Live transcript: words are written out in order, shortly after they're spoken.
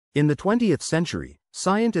In the 20th century,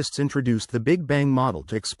 scientists introduced the Big Bang model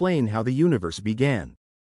to explain how the universe began.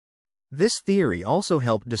 This theory also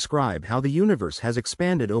helped describe how the universe has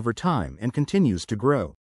expanded over time and continues to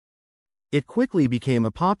grow. It quickly became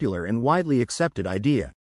a popular and widely accepted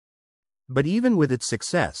idea. But even with its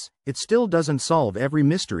success, it still doesn't solve every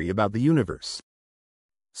mystery about the universe.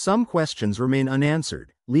 Some questions remain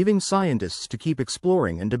unanswered, leaving scientists to keep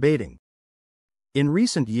exploring and debating. In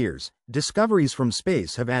recent years, discoveries from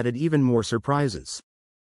space have added even more surprises.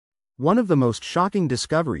 One of the most shocking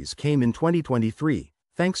discoveries came in 2023,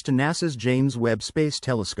 thanks to NASA's James Webb Space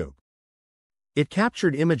Telescope. It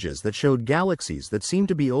captured images that showed galaxies that seemed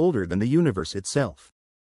to be older than the universe itself.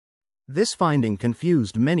 This finding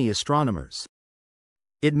confused many astronomers.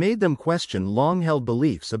 It made them question long-held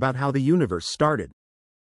beliefs about how the universe started.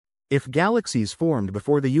 If galaxies formed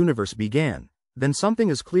before the universe began, then something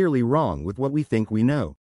is clearly wrong with what we think we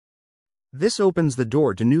know. This opens the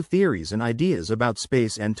door to new theories and ideas about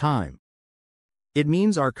space and time. It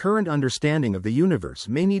means our current understanding of the universe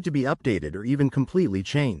may need to be updated or even completely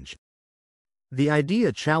changed. The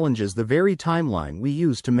idea challenges the very timeline we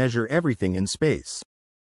use to measure everything in space.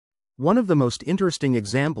 One of the most interesting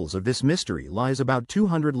examples of this mystery lies about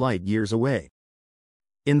 200 light-years away.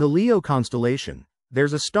 In the Leo constellation,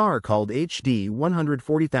 there's a star called HD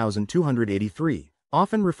 140283,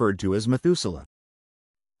 often referred to as Methuselah.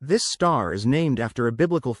 This star is named after a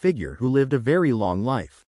biblical figure who lived a very long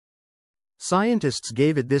life. Scientists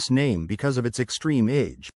gave it this name because of its extreme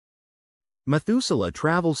age. Methuselah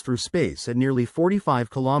travels through space at nearly 45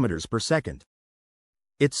 kilometers per second.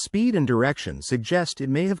 Its speed and direction suggest it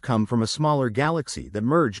may have come from a smaller galaxy that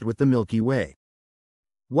merged with the Milky Way.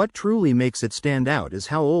 What truly makes it stand out is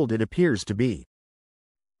how old it appears to be.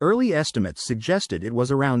 Early estimates suggested it was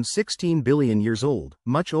around 16 billion years old,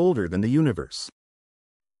 much older than the universe.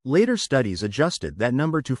 Later studies adjusted that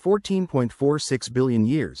number to 14.46 billion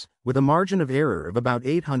years, with a margin of error of about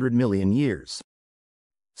 800 million years.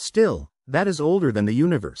 Still, that is older than the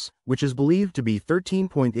universe, which is believed to be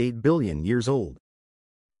 13.8 billion years old.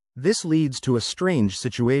 This leads to a strange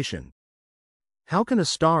situation. How can a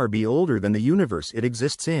star be older than the universe it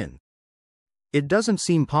exists in? It doesn't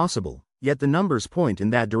seem possible, yet the numbers point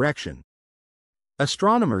in that direction.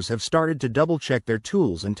 Astronomers have started to double-check their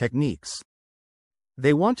tools and techniques.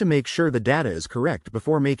 They want to make sure the data is correct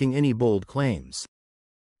before making any bold claims.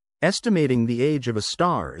 Estimating the age of a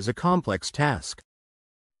star is a complex task.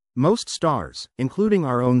 Most stars, including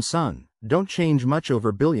our own sun, don't change much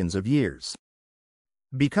over billions of years.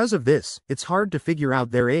 Because of this, it's hard to figure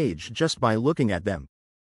out their age just by looking at them.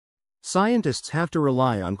 Scientists have to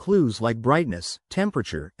rely on clues like brightness,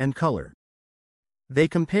 temperature, and color. They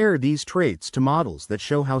compare these traits to models that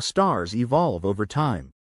show how stars evolve over time.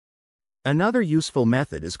 Another useful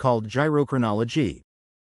method is called gyrochronology.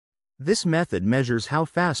 This method measures how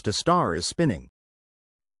fast a star is spinning.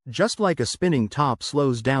 Just like a spinning top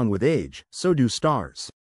slows down with age, so do stars.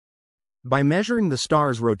 By measuring the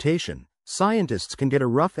star's rotation, scientists can get a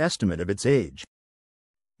rough estimate of its age.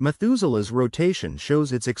 Methuselah's rotation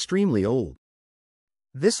shows it's extremely old.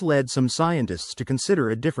 This led some scientists to consider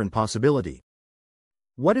a different possibility.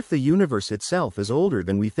 What if the universe itself is older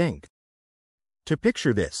than we think? To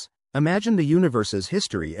picture this, imagine the universe's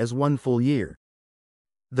history as one full year.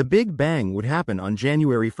 The Big Bang would happen on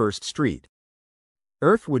January 1st Street.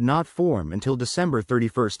 Earth would not form until December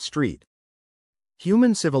 31st Street.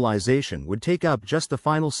 Human civilization would take up just the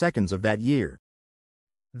final seconds of that year.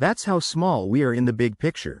 That's how small we are in the big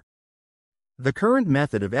picture. The current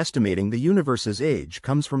method of estimating the universe's age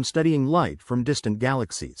comes from studying light from distant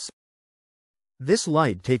galaxies. This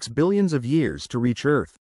light takes billions of years to reach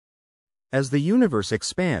Earth. As the universe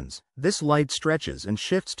expands, this light stretches and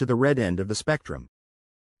shifts to the red end of the spectrum.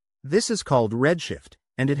 This is called redshift,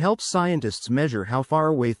 and it helps scientists measure how far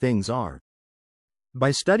away things are.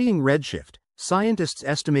 By studying redshift, scientists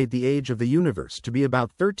estimate the age of the universe to be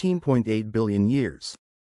about 13.8 billion years.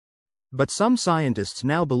 But some scientists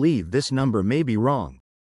now believe this number may be wrong.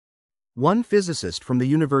 One physicist from the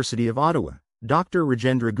University of Ottawa, Dr.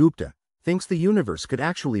 Rajendra Gupta, thinks the universe could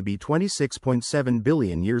actually be 26.7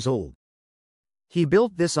 billion years old. He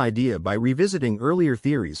built this idea by revisiting earlier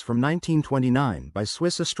theories from 1929 by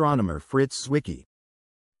Swiss astronomer Fritz Zwicky.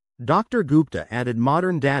 Dr. Gupta added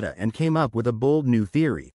modern data and came up with a bold new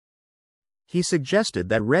theory. He suggested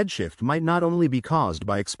that redshift might not only be caused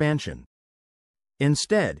by expansion.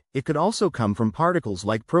 Instead, it could also come from particles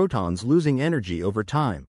like protons losing energy over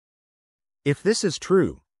time. If this is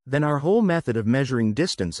true, then our whole method of measuring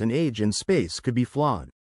distance and age in space could be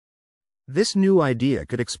flawed. This new idea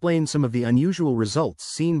could explain some of the unusual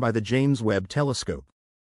results seen by the James Webb Telescope.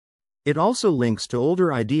 It also links to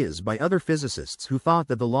older ideas by other physicists who thought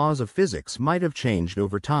that the laws of physics might have changed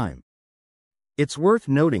over time. It's worth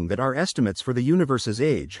noting that our estimates for the universe's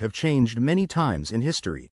age have changed many times in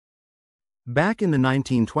history. Back in the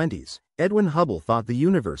 1920s, Edwin Hubble thought the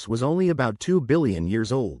universe was only about 2 billion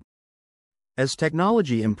years old. As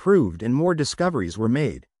technology improved and more discoveries were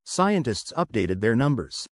made, scientists updated their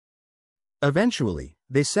numbers. Eventually,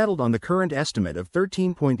 they settled on the current estimate of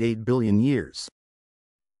 13.8 billion years.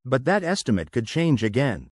 But that estimate could change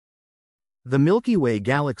again. The Milky Way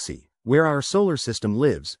galaxy, where our solar system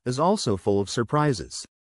lives, is also full of surprises.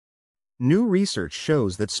 New research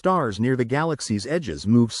shows that stars near the galaxy's edges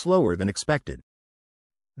move slower than expected.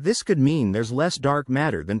 This could mean there's less dark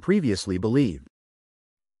matter than previously believed.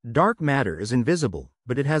 Dark matter is invisible,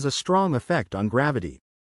 but it has a strong effect on gravity.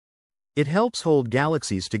 It helps hold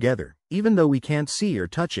galaxies together, even though we can't see or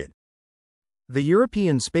touch it. The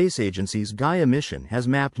European Space Agency's Gaia mission has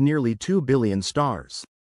mapped nearly 2 billion stars.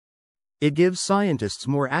 It gives scientists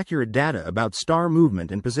more accurate data about star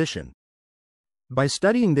movement and position. By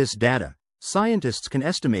studying this data, scientists can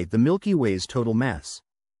estimate the Milky Way's total mass.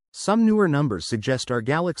 Some newer numbers suggest our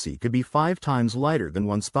galaxy could be 5 times lighter than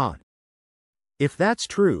once thought. If that's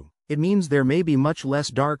true, it means there may be much less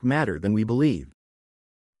dark matter than we believe.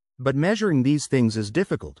 But measuring these things is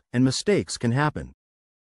difficult, and mistakes can happen.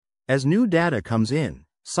 As new data comes in,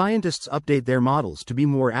 scientists update their models to be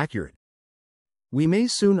more accurate. We may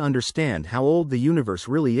soon understand how old the universe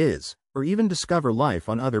really is, or even discover life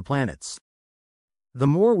on other planets. The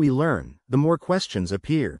more we learn, the more questions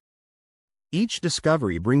appear. Each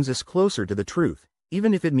discovery brings us closer to the truth,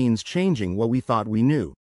 even if it means changing what we thought we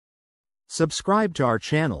knew. Subscribe to our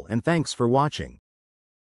channel and thanks for watching.